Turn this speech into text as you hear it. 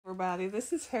Everybody,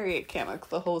 this is Harriet Kamek,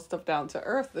 the host of Down to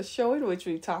Earth, the show in which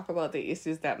we talk about the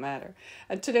issues that matter.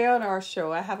 And today on our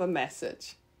show, I have a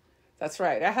message. That's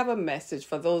right, I have a message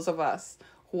for those of us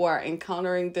who are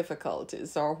encountering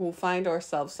difficulties or who find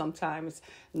ourselves sometimes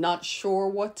not sure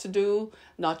what to do,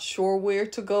 not sure where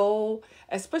to go,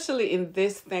 especially in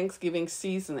this Thanksgiving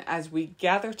season as we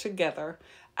gather together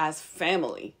as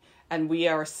family. And we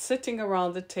are sitting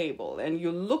around the table and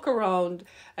you look around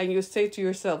and you say to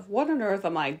yourself, what on earth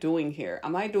am I doing here?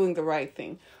 Am I doing the right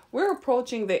thing? We're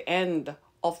approaching the end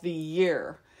of the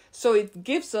year. So it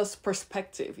gives us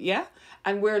perspective, yeah?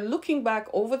 And we're looking back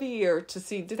over the year to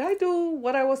see, did I do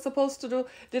what I was supposed to do?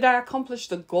 Did I accomplish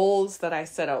the goals that I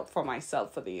set out for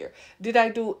myself for the year? Did I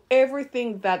do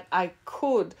everything that I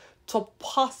could to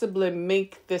possibly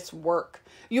make this work?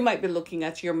 You might be looking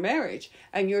at your marriage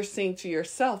and you're saying to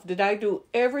yourself, did I do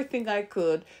everything I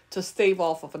could to stave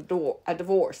off of a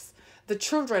divorce? The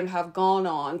children have gone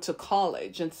on to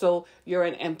college and so you're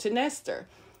an empty nester.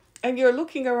 And you're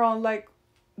looking around like,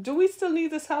 do we still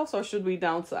need this house or should we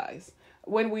downsize?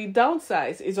 When we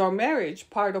downsize, is our marriage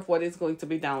part of what is going to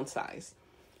be downsized?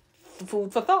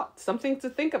 Food for thought, something to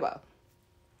think about.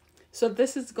 So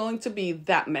this is going to be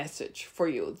that message for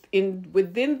you.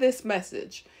 Within this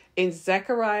message, in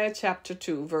Zechariah chapter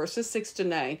 2, verses 6 to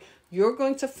 9, you're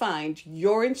going to find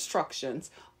your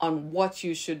instructions on what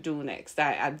you should do next.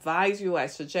 I advise you, I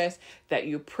suggest that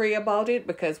you pray about it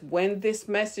because when this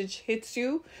message hits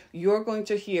you, you're going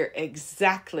to hear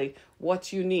exactly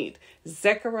what you need.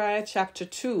 Zechariah chapter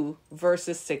 2,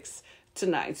 verses 6 to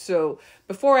 9. So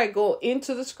before I go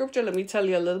into the scripture, let me tell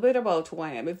you a little bit about who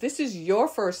I am. If this is your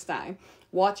first time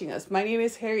watching us, my name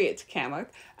is Harriet Kamek.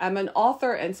 I'm an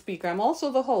author and speaker. I'm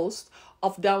also the host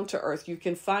of Down to Earth. You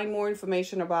can find more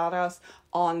information about us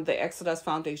on the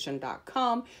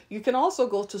ExodusFoundation.com. You can also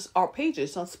go to our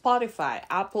pages on Spotify,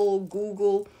 Apple,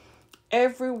 Google,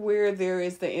 everywhere there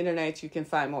is the internet, you can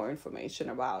find more information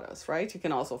about us, right? You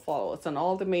can also follow us on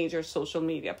all the major social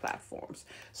media platforms.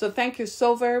 So thank you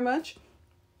so very much.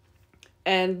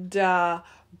 And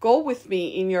go with me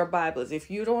in your Bibles.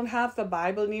 If you don't have the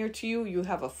Bible near to you, you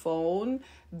have a phone,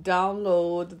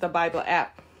 download the Bible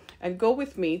app. And go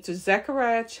with me to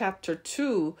Zechariah chapter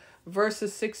 2,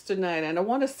 verses 6 to 9. And I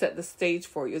want to set the stage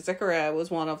for you. Zechariah was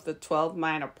one of the 12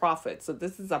 minor prophets. So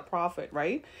this is a prophet,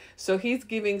 right? So he's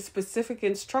giving specific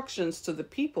instructions to the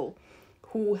people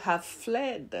who have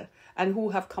fled and who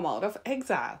have come out of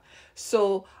exile.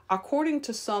 So according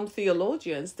to some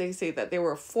theologians, they say that there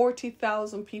were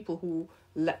 40,000 people who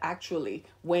actually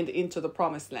went into the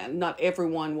promised land. Not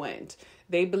everyone went.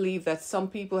 They believe that some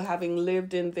people, having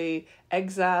lived in the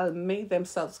exile, made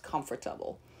themselves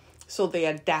comfortable. So they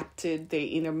adapted, they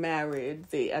intermarried,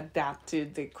 they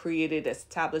adapted, they created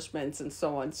establishments and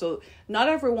so on. So not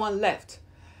everyone left.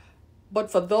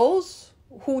 But for those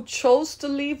who chose to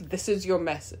leave, this is your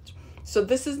message. So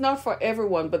this is not for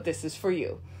everyone, but this is for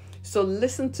you. So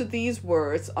listen to these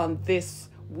words on this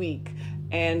week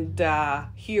and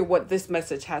hear what this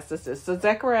message has to say. So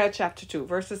Zechariah chapter 2,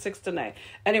 verses 6 to 9.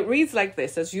 And it reads like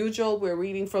this. As usual, we're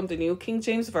reading from the New King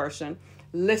James Version.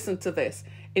 Listen to this.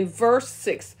 In verse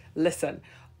 6, listen.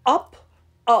 Up,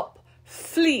 up,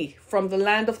 flee from the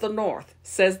land of the north,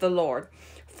 says the Lord.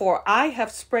 For I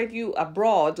have spread you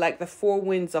abroad like the four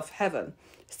winds of heaven,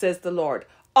 says the Lord.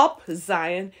 Up,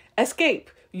 Zion,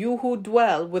 escape, you who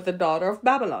dwell with the daughter of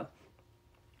Babylon.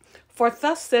 For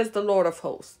thus says the Lord of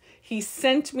hosts, he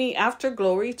sent me after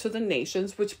glory to the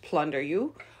nations which plunder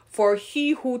you. For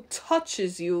he who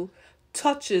touches you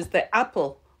touches the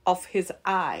apple of his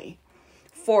eye.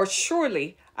 For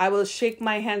surely I will shake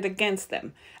my hand against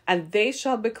them, and they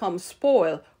shall become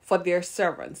spoil for their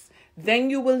servants. Then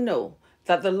you will know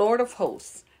that the Lord of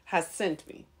hosts has sent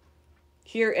me.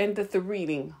 Here endeth the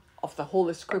reading of the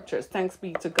Holy Scriptures. Thanks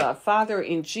be to God. Father,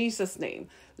 in Jesus' name,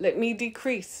 let me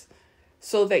decrease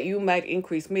so that you might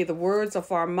increase. May the words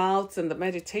of our mouths and the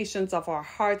meditations of our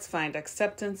hearts find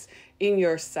acceptance in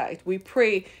your sight. We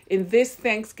pray in this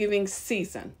Thanksgiving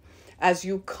season as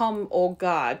you come, O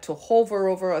God, to hover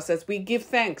over us, as we give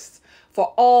thanks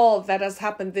for all that has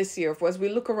happened this year, for as we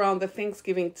look around the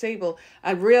Thanksgiving table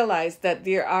and realize that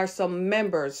there are some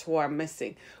members who are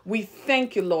missing. We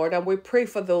thank you, Lord, and we pray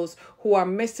for those who are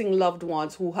missing loved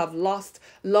ones, who have lost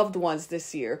loved ones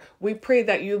this year. We pray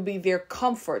that you'll be their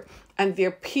comfort and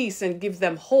their peace and give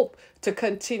them hope to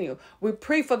continue. We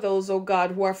pray for those, oh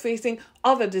God, who are facing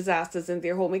other disasters in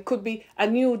their home. It could be a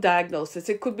new diagnosis.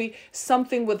 It could be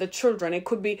something with the children. It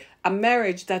could be a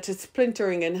marriage that is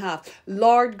splintering in half.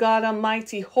 Lord God Almighty,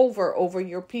 Almighty hover over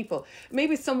your people.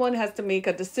 Maybe someone has to make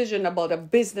a decision about a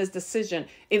business decision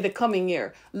in the coming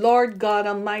year. Lord God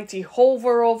Almighty,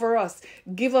 hover over us.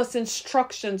 Give us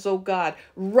instructions, oh God.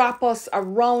 Wrap us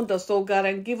around us, oh God,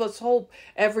 and give us hope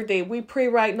every day. We pray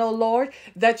right now, Lord,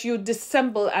 that you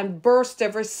dissemble and burst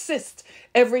every cyst,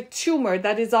 every tumor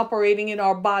that is operating in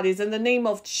our bodies. In the name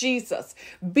of Jesus,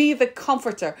 be the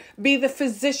comforter, be the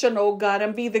physician, oh God,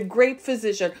 and be the great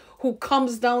physician who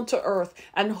comes down to earth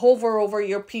and hover over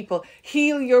your people.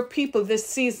 Heal your people this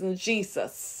season,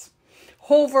 Jesus.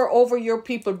 Hover over your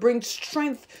people. Bring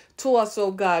strength to us,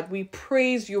 oh God. We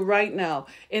praise you right now.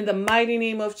 In the mighty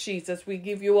name of Jesus, we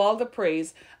give you all the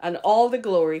praise and all the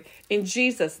glory. In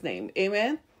Jesus' name,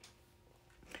 amen.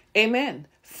 Amen.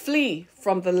 Flee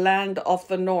from the land of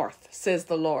the north, says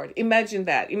the Lord. Imagine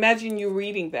that. Imagine you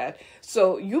reading that.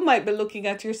 So you might be looking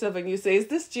at yourself and you say, is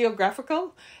this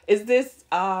geographical? Is this,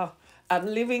 I'm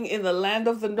living in the land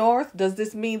of the north? Does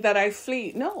this mean that I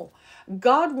flee? No.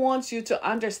 God wants you to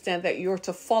understand that you're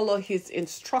to follow his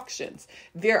instructions.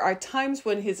 There are times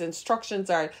when his instructions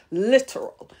are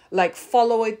literal, like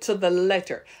follow it to the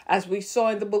letter. As we saw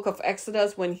in the book of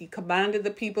Exodus, when he commanded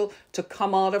the people to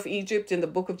come out of Egypt, in the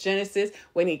book of Genesis,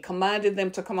 when he commanded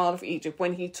them to come out of Egypt,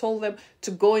 when he told them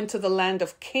to go into the land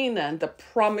of Canaan, the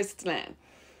promised land.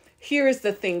 Here is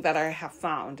the thing that I have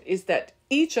found, is that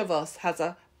each of us has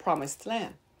a promised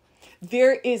land.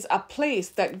 There is a place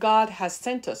that God has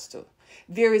sent us to.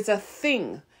 There is a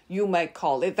thing, you might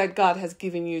call it, that God has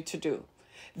given you to do.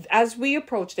 As we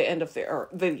approach the end of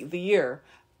the year,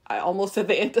 I almost said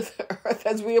the end of the earth,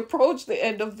 as we approach the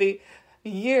end of the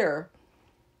year,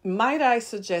 might I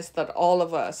suggest that all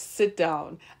of us sit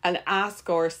down and ask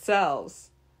ourselves,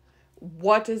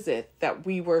 what is it that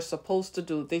we were supposed to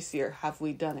do this year? Have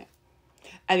we done it?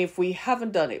 And if we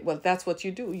haven't done it, well, that's what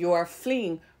you do. You are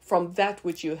fleeing from that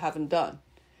which you haven't done.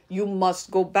 You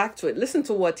must go back to it. Listen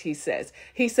to what he says.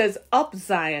 He says, up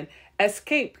Zion,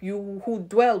 escape, you who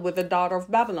dwell with the daughter of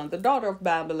Babylon. The daughter of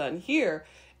Babylon here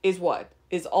is what?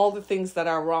 Is all the things that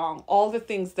are wrong. All the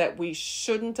things that we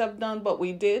shouldn't have done, but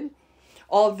we did.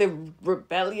 All the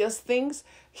rebellious things.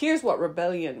 Here's what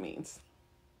rebellion means.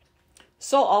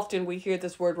 So often we hear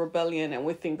this word rebellion and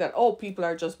we think that, oh, people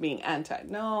are just being anti.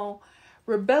 No.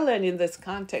 Rebellion in this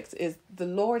context is the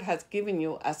Lord has given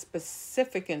you a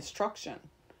specific instruction.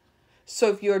 So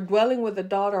if you're dwelling with the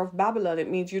daughter of Babylon, it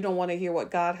means you don't want to hear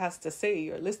what God has to say.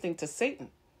 You're listening to Satan.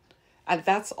 And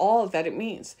that's all that it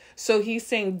means. So he's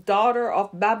saying, daughter of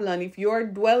Babylon, if you're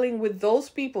dwelling with those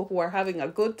people who are having a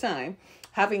good time,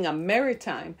 having a merry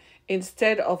time,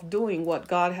 instead of doing what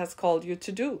God has called you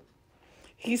to do.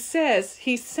 He says,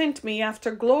 he sent me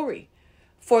after glory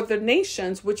for the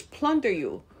nations which plunder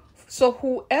you. So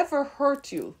whoever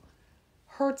hurt you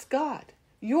hurts God.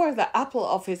 You are the apple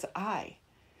of his eye.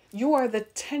 You are the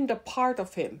tender part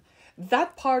of him.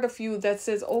 That part of you that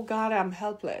says, oh God, I'm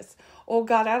helpless. Oh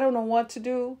God, I don't know what to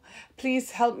do.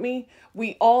 Please help me.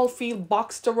 We all feel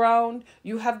boxed around.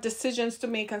 You have decisions to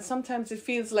make. And sometimes it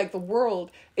feels like the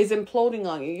world is imploding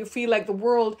on you. You feel like the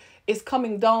world is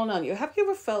coming down on you. Have you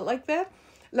ever felt like that?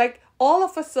 Like all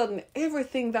of a sudden,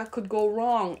 everything that could go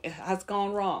wrong has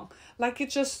gone wrong. Like it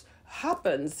just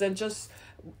happens and just...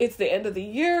 It's the end of the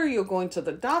year. You're going to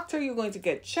the doctor. You're going to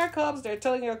get checkups. They're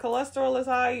telling your cholesterol is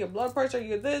high, your blood pressure,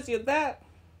 you're this, you're that.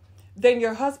 Then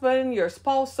your husband, your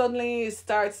spouse suddenly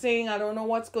starts saying, I don't know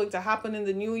what's going to happen in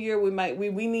the new year. We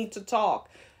need to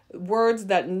talk. Words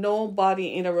that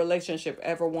nobody in a relationship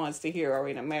ever wants to hear, or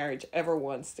in a marriage ever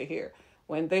wants to hear.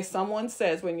 When someone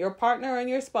says, when your partner and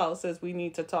your spouse says, we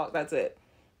need to talk, that's it.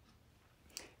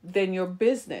 Then your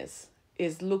business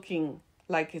is looking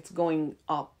like it's going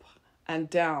up and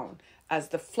down as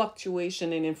the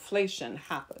fluctuation in inflation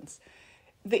happens.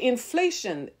 The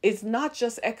inflation is not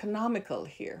just economical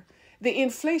here. The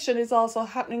inflation is also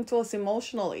happening to us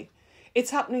emotionally. It's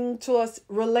happening to us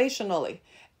relationally.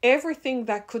 Everything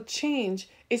that could change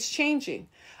is changing.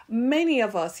 Many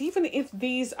of us, even if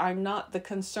these are not the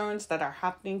concerns that are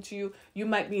happening to you, you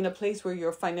might be in a place where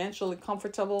you're financially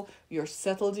comfortable, you're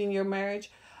settled in your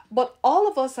marriage. But all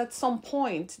of us at some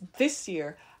point this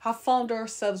year have found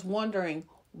ourselves wondering,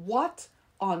 what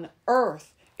on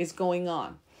earth is going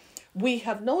on? We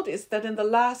have noticed that in the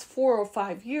last 4 or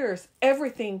 5 years,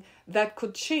 everything that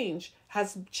could change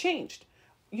has changed.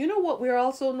 You know what we're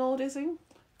also noticing?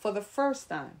 For the first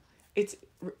time, it's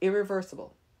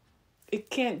irreversible. It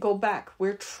can't go back.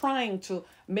 We're trying to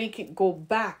make it go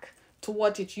back to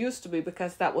what it used to be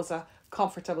because that was a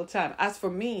comfortable time. As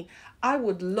for me, I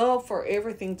would love for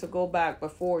everything to go back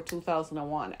before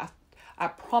 2001. I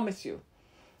promise you.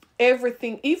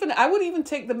 Everything, I would even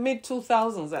take the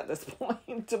mid-2000s at this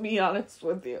point, to be honest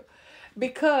with you.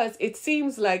 because it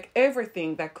seems like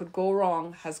everything that could go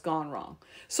wrong has gone wrong.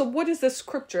 So what is the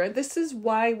scripture? And this is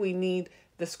why we need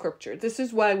the scripture. This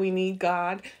is why we need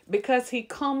God, because he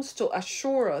comes to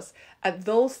assure us at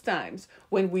those times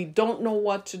when we don't know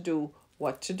what to do.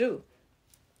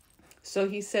 So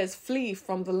he says, flee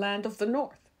from the land of the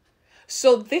north.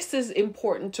 So this is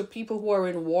important to people who are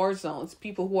in war zones,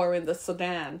 people who are in the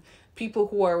Sudan, people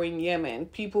who are in Yemen,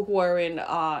 people who are in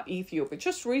Ethiopia.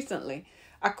 Just recently,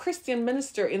 a Christian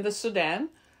minister in the Sudan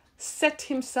set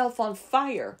himself on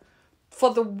fire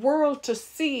for the world to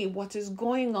see what is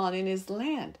going on in his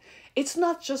land. It's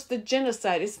not just the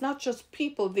genocide. It's not just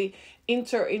people, the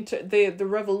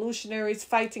revolutionaries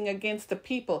fighting against the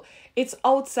people. It's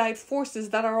outside forces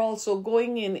that are also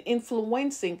going in,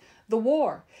 influencing the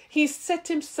war. He set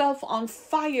himself on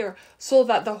fire so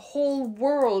that the whole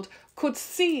world could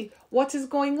see what is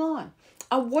going on.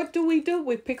 And what do?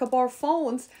 We pick up our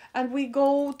phones and we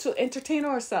go to entertain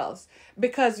ourselves.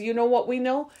 Because you know what we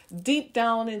know? Deep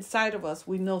down inside of us,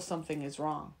 we know something is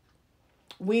wrong.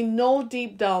 We know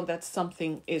deep down that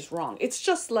something is wrong. It's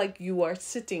just like you are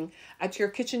sitting at your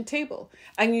kitchen table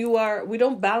and we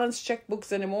don't balance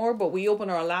checkbooks anymore, but we open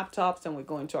our laptops and we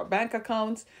go into our bank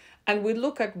accounts and we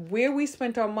look at where we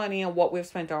spent our money and what we've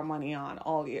spent our money on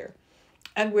all year.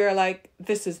 And we're like,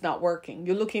 this is not working.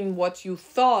 You're looking what you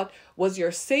thought was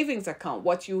your savings account,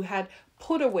 what you had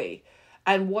put away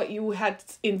and what you had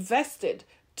invested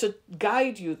to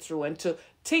guide you through and to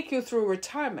take you through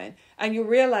retirement, and you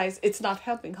realize it's not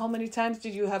helping. How many times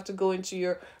did you have to go into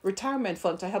your retirement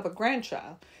fund to help a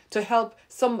grandchild, to help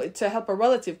a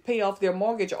relative pay off their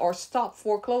mortgage or stop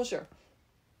foreclosure?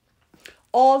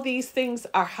 All these things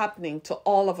are happening to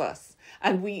all of us,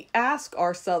 and we ask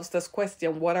ourselves this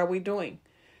question: what are we doing?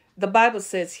 The Bible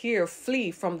says here, flee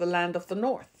from the land of the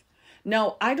north.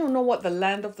 Now, I don't know what the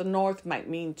land of the north might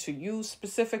mean to you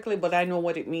specifically, but I know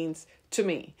what it means to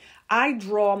me. I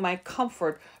draw my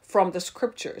comfort from the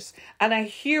scriptures. And I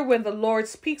hear when the Lord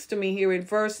speaks to me here in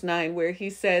verse 9, where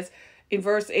he says, in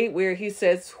verse 8, where he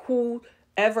says,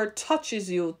 whoever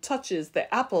touches you touches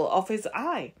the apple of his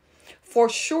eye. For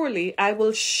surely I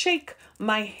will shake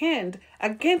my hand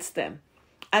against them,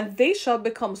 and they shall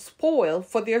become spoil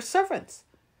for their servants.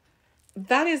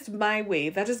 That is my way.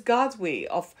 That is God's way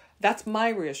that's my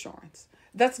reassurance.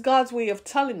 That's God's way of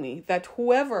telling me that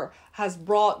whoever has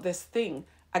brought this thing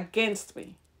against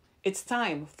me, it's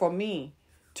time for me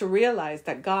to realize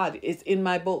that God is in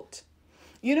my boat.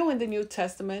 You know, in the New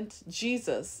Testament,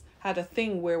 Jesus had a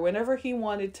thing where whenever he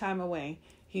wanted time away,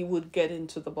 he would get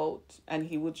into the boat and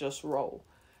he would just row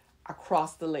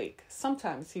across the lake.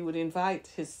 Sometimes he would invite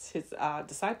his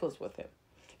disciples with him.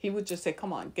 He would just say,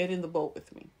 come on, get in the boat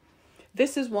with me.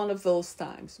 This is one of those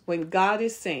times when God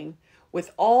is saying,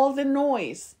 with all the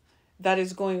noise that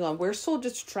is going on, we're so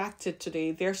distracted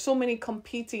today. There are so many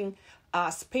competing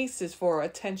spaces for our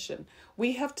attention.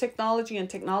 We have technology, and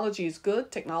technology is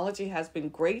good. Technology has been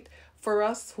great for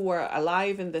us who are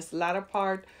alive in this latter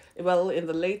part, in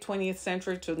the late 20th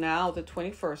century to now the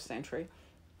 21st century.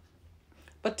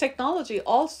 But technology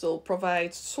also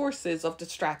provides sources of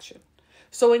distraction.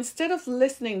 So instead of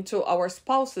listening to our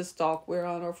spouses talk, we're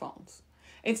on our phones.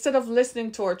 Instead of listening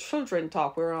to our children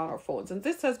talk, we're on our phones. And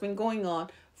this has been going on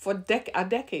for a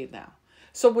decade now.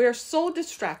 So we're so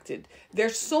distracted.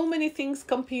 There's so many things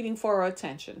competing for our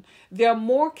attention. There are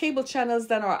more cable channels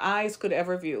than our eyes could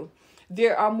ever view.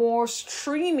 There are more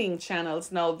streaming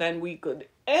channels now than we could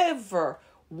ever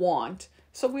want.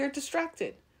 So we're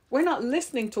distracted. We're not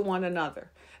listening to one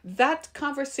another. That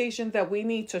conversation that we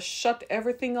need to shut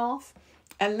everything off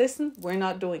and listen, we're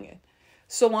not doing it.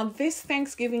 So on this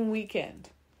Thanksgiving weekend,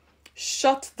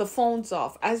 shut the phones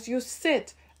off. As you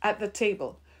sit at the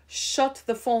table, shut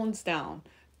the phones down,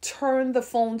 turn the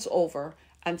phones over,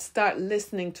 and start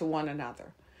listening to one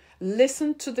another.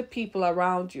 Listen to the people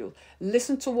around you.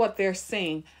 Listen to what they're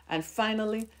saying. And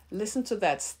finally, listen to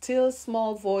that still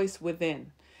small voice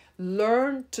within.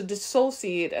 Learn to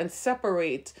dissociate and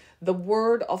separate the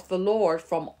word of the Lord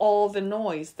from all the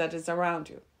noise that is around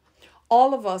you.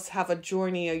 All of us have a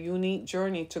journey, a unique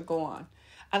journey to go on.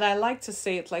 And I like to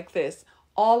say it like this.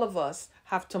 All of us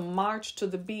have to march to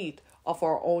the beat of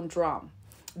our own drum.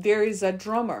 There is a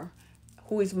drummer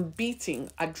who is beating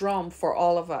a drum for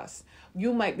all of us.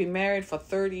 You might be married for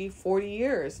 30, 40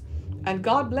 years. And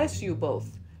God bless you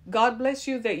both. God bless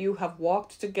you that you have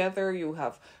walked together, you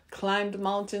have climbed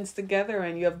mountains together,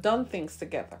 and you have done things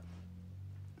together.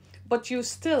 But you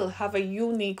still have a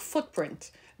unique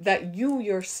footprint that you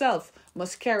yourself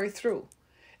must carry through.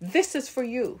 This is for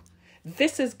you.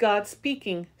 This is God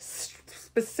speaking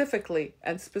specifically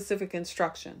and specific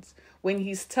instructions when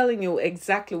he's telling you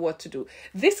exactly what to do.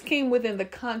 This came within the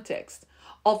context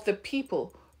of the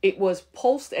people. It was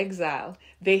post-exile.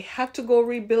 They had to go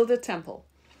rebuild a temple.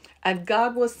 And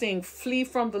God was saying, flee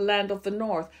from the land of the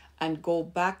north and go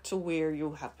back to where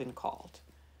you have been called.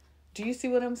 Do you see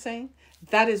what I'm saying?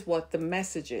 That is what the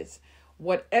message is.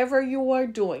 Whatever you are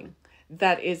doing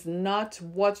that is not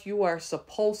what you are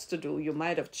supposed to do, you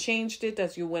might have changed it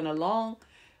as you went along,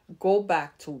 go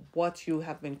back to what you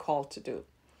have been called to do.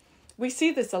 We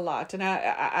see this a lot,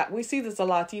 and we see this a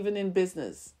lot even in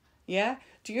business. Yeah?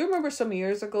 Do you remember some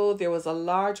years ago, there was a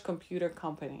large computer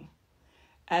company,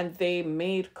 and they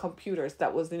made computers.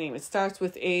 That was the name. It starts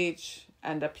with H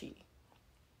and a P.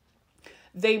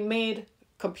 They made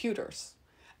computers,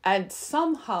 and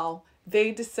somehow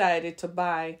they decided to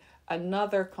buy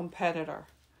another competitor.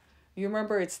 You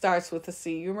remember it starts with a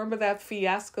C. You remember that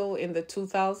fiasco in the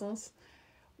 2000s?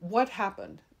 What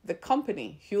happened? The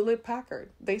company, Hewlett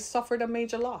Packard, they suffered a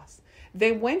major loss.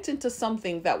 They went into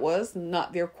something that was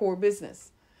not their core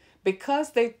business.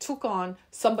 Because they took on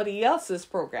somebody else's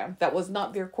program that was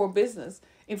not their core business.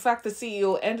 In fact, the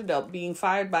CEO ended up being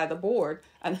fired by the board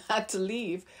and had to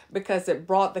leave because it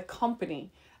brought the company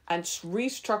and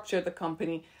restructured the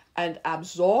company and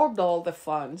absorbed all the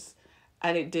funds,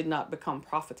 and it did not become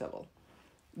profitable.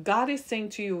 God is saying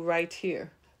to you right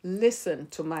here, listen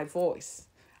to my voice.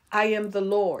 I am the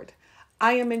Lord.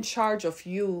 I am in charge of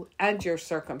you and your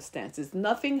circumstances.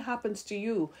 Nothing happens to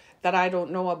you that I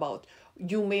don't know about.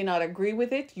 You may not agree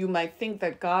with it. You might think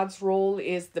that God's role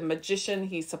is the magician.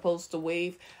 He's supposed to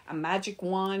wave a magic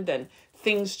wand and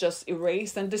things just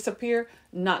erase and disappear.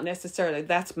 Not necessarily.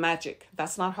 That's magic.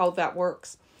 That's not how that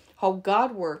works. How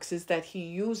God works is that he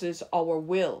uses our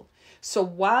will. So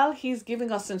while he's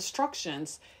giving us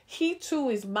instructions, he too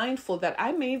is mindful that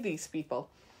I made these people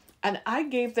and I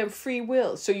gave them free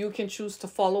will. So you can choose to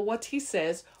follow what he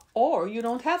says, or you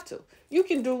don't have to. You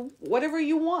can do whatever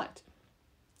you want.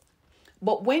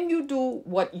 But when you do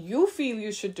what you feel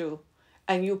you should do,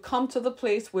 and you come to the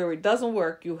place where it doesn't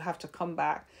work, you have to come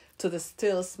back to the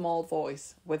still small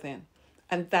voice within.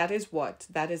 And that is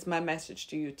my message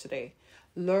to you today.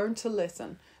 Learn to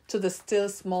listen to the still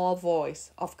small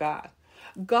voice of God.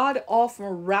 God often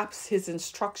wraps his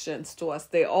instructions to us.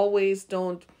 They always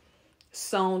don't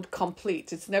sound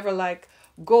complete. It's never like,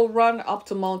 go run up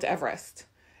to Mount Everest.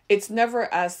 It's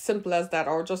never as simple as that,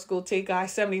 or just go take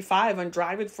I-75 and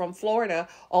drive it from Florida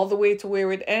all the way to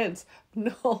where it ends.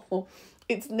 No,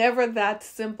 it's never that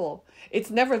simple. It's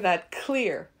never that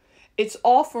clear. It's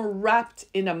often wrapped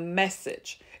in a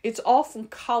message. It's often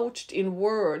couched in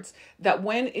words that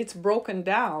when it's broken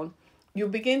down, you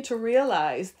begin to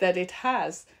realize that it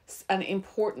has an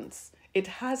importance. It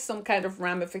has some kind of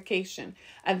ramification,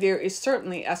 and there is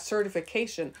certainly a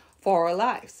certification for our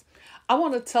lives. I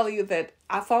want to tell you that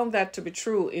I found that to be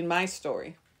true in my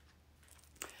story.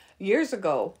 Years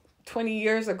ago, 20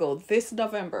 years ago, this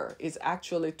November is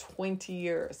actually 20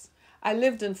 years. I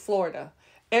lived in Florida.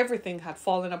 Everything had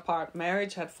fallen apart.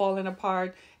 Marriage had fallen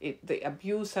apart. The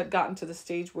abuse had gotten to the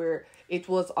stage where it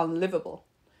was unlivable.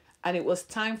 And it was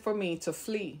time for me to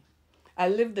flee. I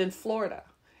lived in Florida.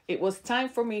 It was time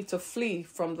for me to flee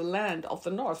from the land of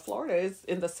the north. Florida is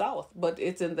in the south, but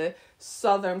it's in the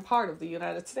southern part of the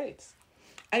United States.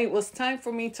 And it was time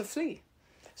for me to flee.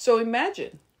 So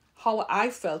imagine how I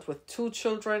felt with 2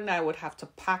 children. I would have to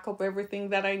pack up everything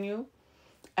that I knew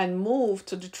and move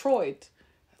to Detroit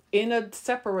in a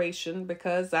separation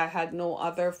because I had no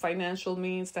other financial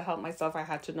means to help myself. I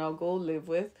had to now go live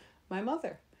with my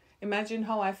mother. Imagine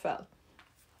how I felt.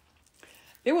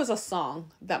 There was a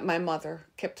song that my mother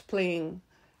kept playing.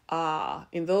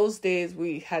 In those days,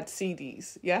 we had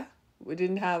CDs, yeah? We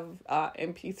didn't have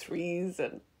MP3s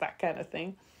and that kind of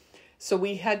thing. So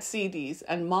we had CDs,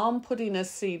 and Mom put in a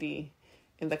CD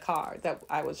in the car that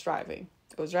I was driving.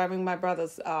 I was driving my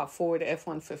brother's Ford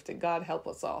F-150. God help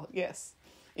us all. Yes.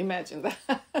 Imagine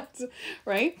that,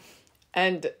 right?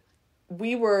 And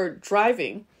we were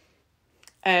driving,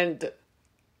 and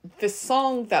the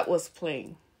song that was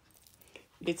playing,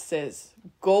 it says,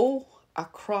 "Go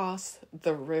across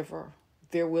the river.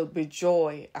 There will be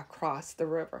joy across the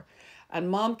river." And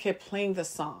Mom kept playing the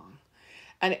song.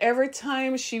 And every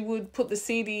time she would put the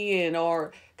CD in,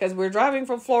 or because we're driving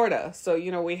from Florida, so,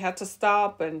 we had to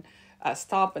stop and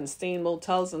stay in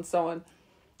motels and so on.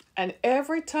 And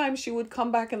every time she would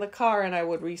come back in the car and I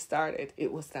would restart it,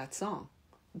 it was that song,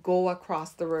 "Go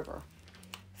Across the River."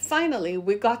 Finally,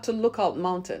 we got to Lookout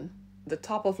Mountain, the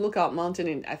top of Lookout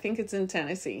Mountain I think it's in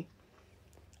Tennessee.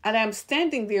 And I'm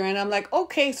standing there and I'm like,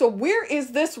 okay, so where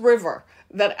is this river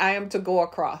that I am to go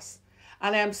across?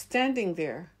 And I'm standing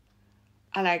there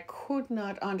and I could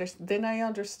not understand. Then I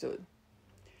understood.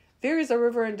 There is a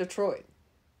river in Detroit,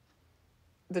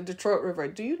 the Detroit River.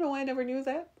 Do you know I never knew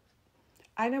that?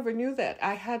 I never knew that.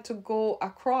 I had to go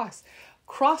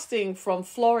crossing from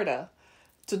Florida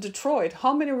to Detroit.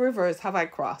 How many rivers have I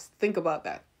crossed? Think about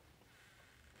that.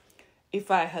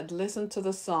 If I had listened to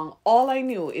the song, all I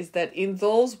knew is that in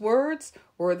those words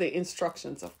were the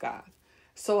instructions of God.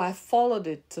 So I followed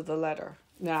it to the letter.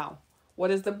 Now,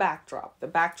 what is the backdrop? The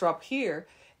backdrop here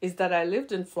is that I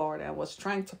lived in Florida and was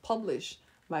trying to publish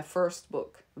my first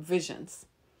book, Visions.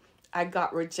 I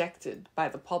got rejected by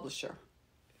the publisher.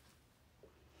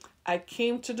 I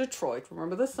came to Detroit.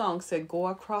 Remember the song said, go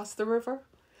across the river?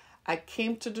 I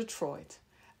came to Detroit,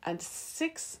 and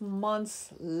 6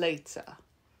 months later,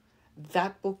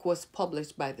 that book was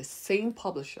published by the same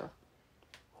publisher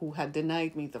who had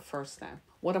denied me the first time.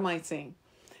 What am I saying?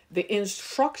 The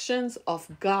instructions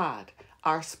of God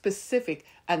are specific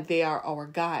and they are our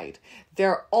guide.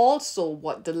 They're also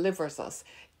what delivers us.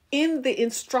 In the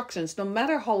instructions, no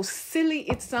matter how silly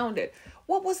it sounded,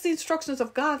 what was the instructions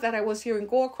of God that I was hearing?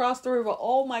 Go across the river.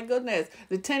 Oh my goodness.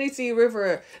 The Tennessee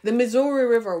River, the Missouri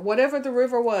River, whatever the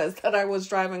river was that I was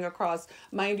driving across.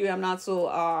 Mind you, I'm not so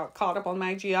caught up on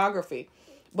my geography.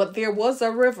 But there was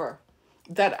a river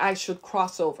that I should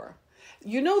cross over.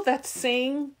 You know that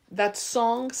saying, that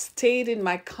song stayed in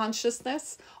my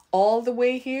consciousness all the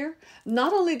way here?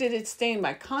 Not only did it stay in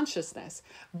my consciousness,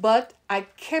 but I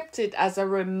kept it as a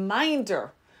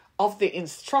reminder of the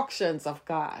instructions of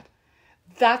God.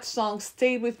 That song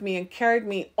stayed with me and carried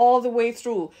me all the way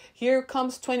through. Here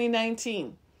comes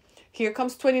 2019. Here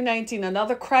comes 2019,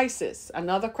 another crisis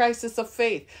of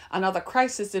faith, another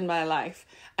crisis in my life.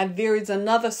 And there is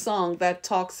another song that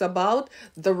talks about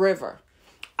the river.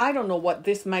 I don't know what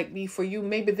this might be for you.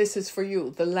 Maybe this is for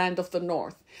you, the land of the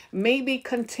north. Maybe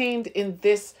contained in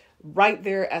this right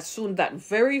there as soon, that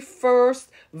very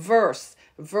first verse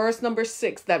number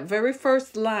 6, that very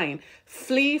first line,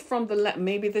 flee from the land.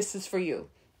 Maybe this is for you.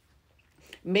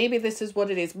 Maybe this is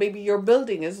what it is. Maybe your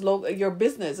your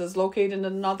business is located in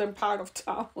another part of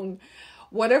town.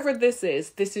 Whatever this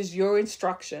is your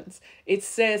instructions. It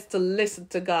says to listen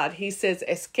to God. He says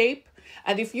escape.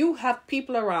 And if you have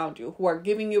people around you who are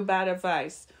giving you bad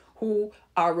advice, who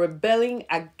are rebelling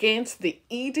against the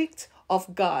edict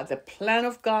of God, the plan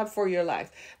of God for your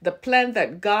life, the plan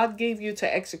that God gave you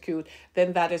to execute,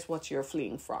 then that is what you're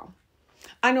fleeing from.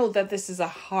 I know that this is a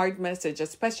hard message,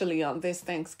 especially on this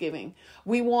Thanksgiving.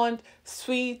 We want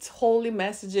sweet, holy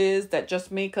messages that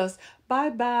just make us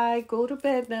bye-bye, go to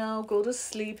bed now, go to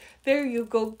sleep. There you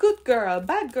go, good girl,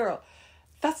 bad girl.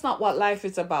 That's not what life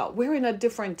is about. We're in a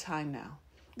different time now.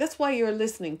 That's why you're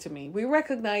listening to me. We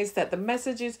recognize that the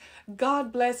messages,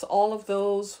 God bless all of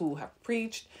those who have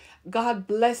preached. God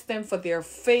bless them for their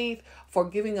faith, for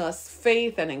giving us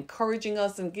faith and encouraging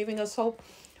us and giving us hope.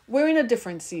 We're in a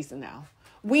different season now.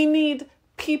 We need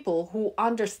people who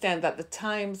understand that the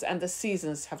times and the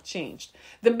seasons have changed.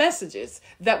 The messages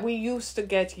that we used to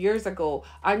get years ago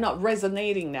are not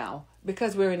resonating now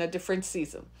because we're in a different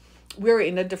season. We're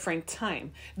in a different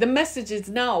time. The message is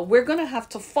now we're going to have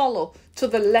to follow to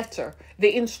the letter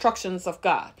the instructions of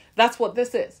God. That's what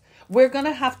this is. We're going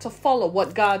to have to follow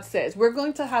what God says. We're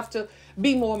going to have to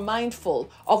be more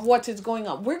mindful of what is going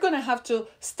on. We're going to have to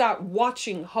start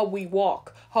watching how we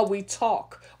walk, how we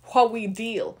talk, how we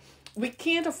deal. We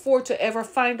can't afford to ever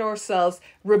find ourselves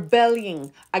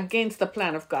rebelling against the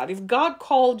plan of God. If God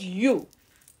called you,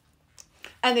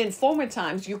 and in former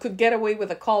times, you could get away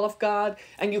with a call of God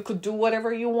and you could do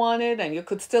whatever you wanted and you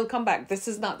could still come back. This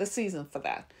is not the season for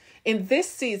that. In this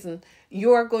season,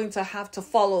 you are going to have to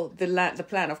follow the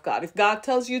plan of God. If God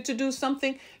tells you to do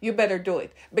something, you better do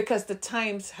it because the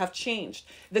times have changed.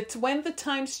 When the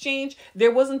times change,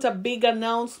 there wasn't a big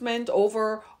announcement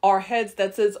over our heads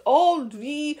that says, oh,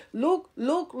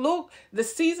 look, the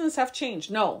seasons have changed.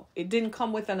 No, it didn't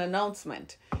come with an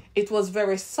announcement. It was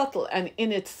very subtle, and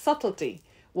in its subtlety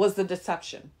was the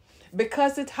deception.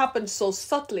 Because it happened so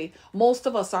subtly, most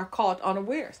of us are caught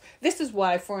unawares. This is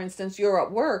why, for instance, you're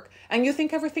at work and you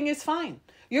think everything is fine.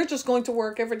 You're just going to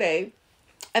work every day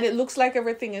and it looks like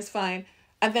everything is fine.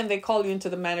 And then they call you into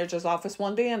the manager's office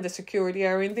one day and the security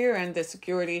are in there and the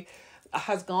security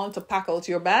has gone to pack out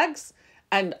your bags.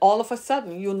 And all of a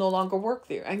sudden, you no longer work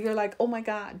there. And you're like, oh my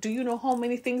God, do you know how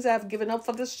many things I've given up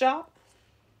for this job?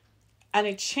 And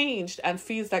it changed and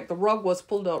feels like the rug was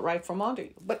pulled out right from under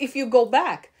you. But if you go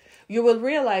back, you will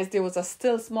realize there was a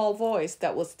still small voice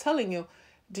that was telling you,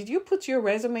 did you put your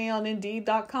resume on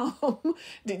Indeed.com?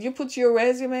 Did you put your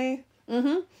resume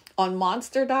on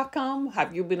Monster.com?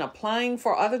 Have you been applying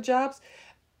for other jobs?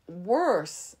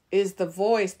 worse is the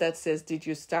voice that says, did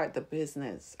you start the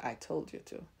business I told you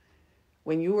to?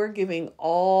 When you were giving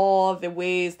all the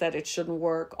ways that it shouldn't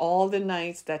work, all the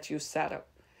nights that you sat up,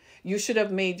 you should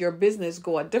have made your business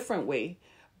go a different way,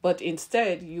 but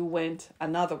instead you went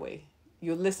another way.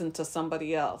 You listened to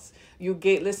somebody else. You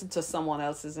listened to someone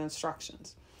else's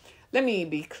instructions. Let me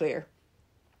be clear.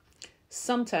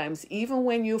 Sometimes, even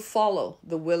when you follow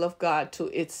the will of God to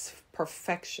its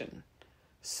perfection,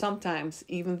 sometimes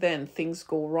even then things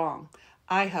go wrong.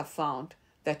 I have found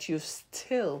that you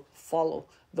still follow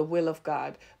the will of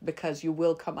God because you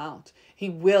will come out. He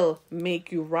will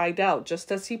make you ride out,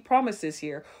 just as he promises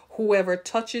here. Whoever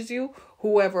touches you,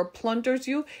 whoever plunders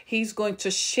you, he's going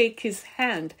to shake his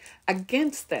hand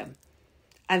against them,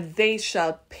 and they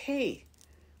shall pay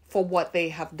for what they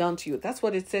have done to you. That's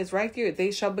what it says right here.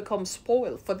 They shall become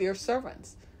spoil for their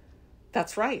servants.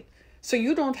 That's right. So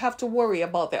you don't have to worry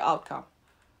about the outcome.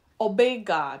 Obey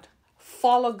God,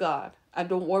 follow God, and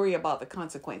don't worry about the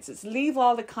consequences. Leave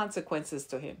all the consequences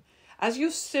to him. As you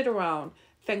sit around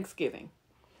Thanksgiving,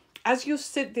 as you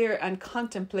sit there and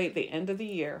contemplate the end of the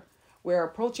year, we're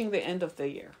approaching the end of the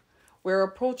year. We're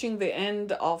approaching the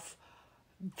end of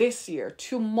this year,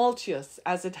 tumultuous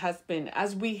as it has been.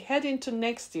 As we head into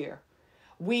next year,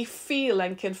 we feel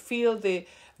and can feel the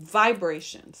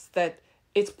vibrations that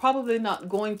it's probably not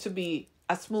going to be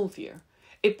a smooth year.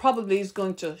 It probably is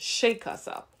going to shake us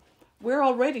up. We're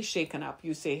already shaken up,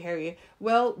 you say, Harriet.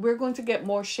 Well, we're going to get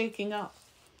more shaking up.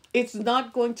 It's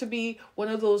not going to be one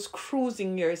of those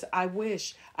cruising years. I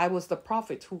wish I was the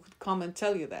prophet who could come and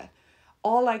tell you that.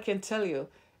 All I can tell you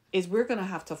is we're going to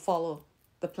have to follow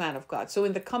the plan of God. So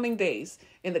in the coming days,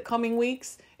 in the coming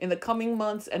weeks, in the coming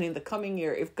months, and in the coming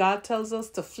year, if God tells us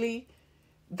to flee,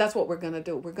 that's what we're going to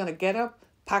do. We're going to get up,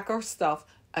 pack our stuff,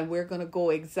 and we're going to go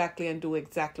exactly and do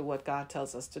exactly what God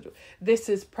tells us to do. This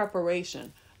is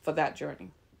preparation for that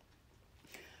journey.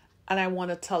 And I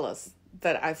want to tell us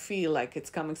that I feel like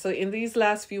it's coming. So in these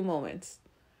last few moments,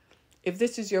 if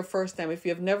this is your first time, if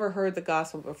you've never heard the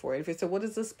gospel before, if you say, what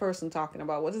is this person talking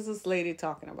about? What is this lady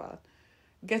talking about?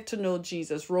 Get to know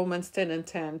Jesus. Romans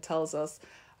 10:10 tells us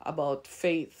about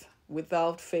faith.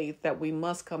 Without faith, that we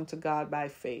must come to God by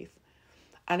faith.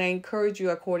 And I encourage you,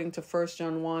 according to 1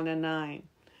 John 1:9,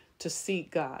 to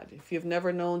seek God. If you've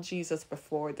never known Jesus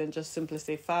before, then just simply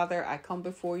say, Father, I come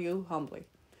before you humbly.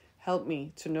 Help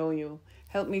me to know you.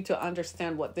 Help me to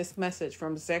understand what this message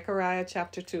from Zechariah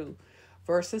chapter 2,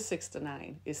 verses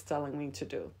 6-9 is telling me to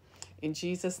do. In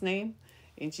Jesus' name,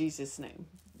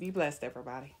 be blessed,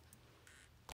 everybody.